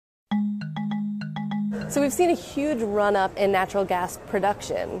So we've seen a huge run-up in natural gas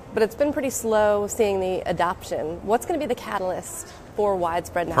production, but it's been pretty slow seeing the adoption. What's going to be the catalyst for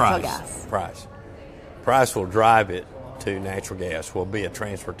widespread natural gas? Price will drive it to natural gas, will be a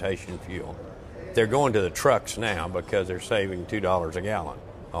transportation fuel. They're going to the trucks now because they're saving $2 a gallon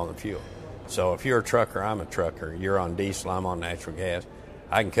on the fuel. So if you're a trucker, I'm a trucker, you're on diesel, I'm on natural gas,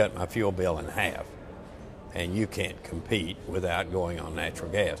 I can cut my fuel bill in half. And you can't compete without going on natural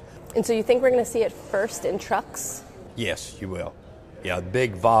gas. And so you think we're going to see it first in trucks? Yes, you will. Yeah,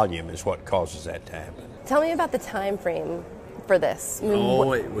 big volume is what causes that to happen. Tell me about the time frame for this.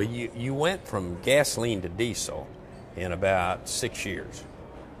 You went from gasoline to diesel in about 6 years,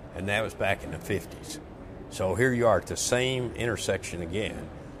 and that was back in the 50s. So here you are at the same intersection again.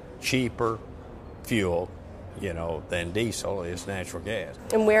 Cheaper fuel, than diesel is natural gas.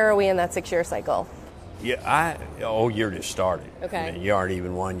 And where are we in that 6-year cycle? Yeah, you're just started. Okay. I mean, you aren't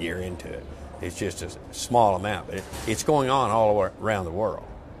even 1 year into it. It's just a small amount, but it's going on all around the world.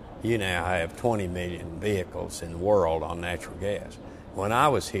 You now have 20 million vehicles in the world on natural gas. When I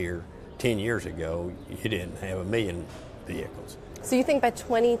was here 10 years ago, you didn't have 1 million vehicles. So you think by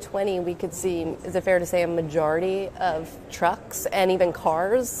 2020 we could see, is it fair to say, a majority of trucks and even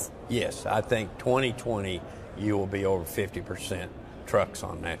cars? Yes, I think 2020 you will be over 50% trucks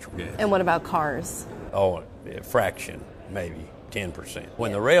on natural gas. And what about cars? Oh, a fraction, maybe 10%.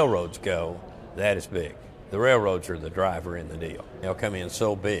 When the railroads go, that is big. The railroads are the driver in the deal. They'll come in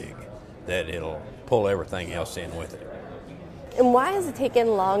so big that it'll pull everything else in with it. And why has it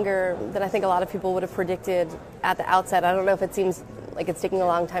taken longer than I think a lot of people would have predicted at the outset? I don't know if it seems like it's taking a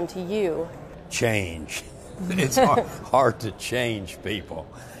long time to you. Change. It's hard to change people.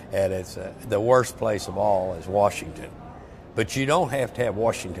 And it's the worst place of all is Washington. But you don't have to have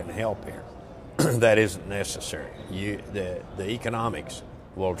Washington help here. That isn't necessary. The economics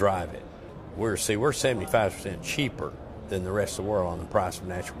will drive it. We're 75% cheaper than the rest of the world on the price of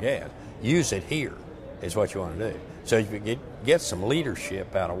natural gas. Use it here is what you want to do. So you get some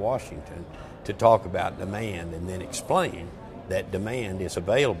leadership out of Washington to talk about demand and then explain that demand is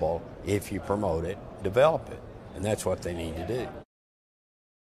available if you promote it, develop it. And that's what they need to do.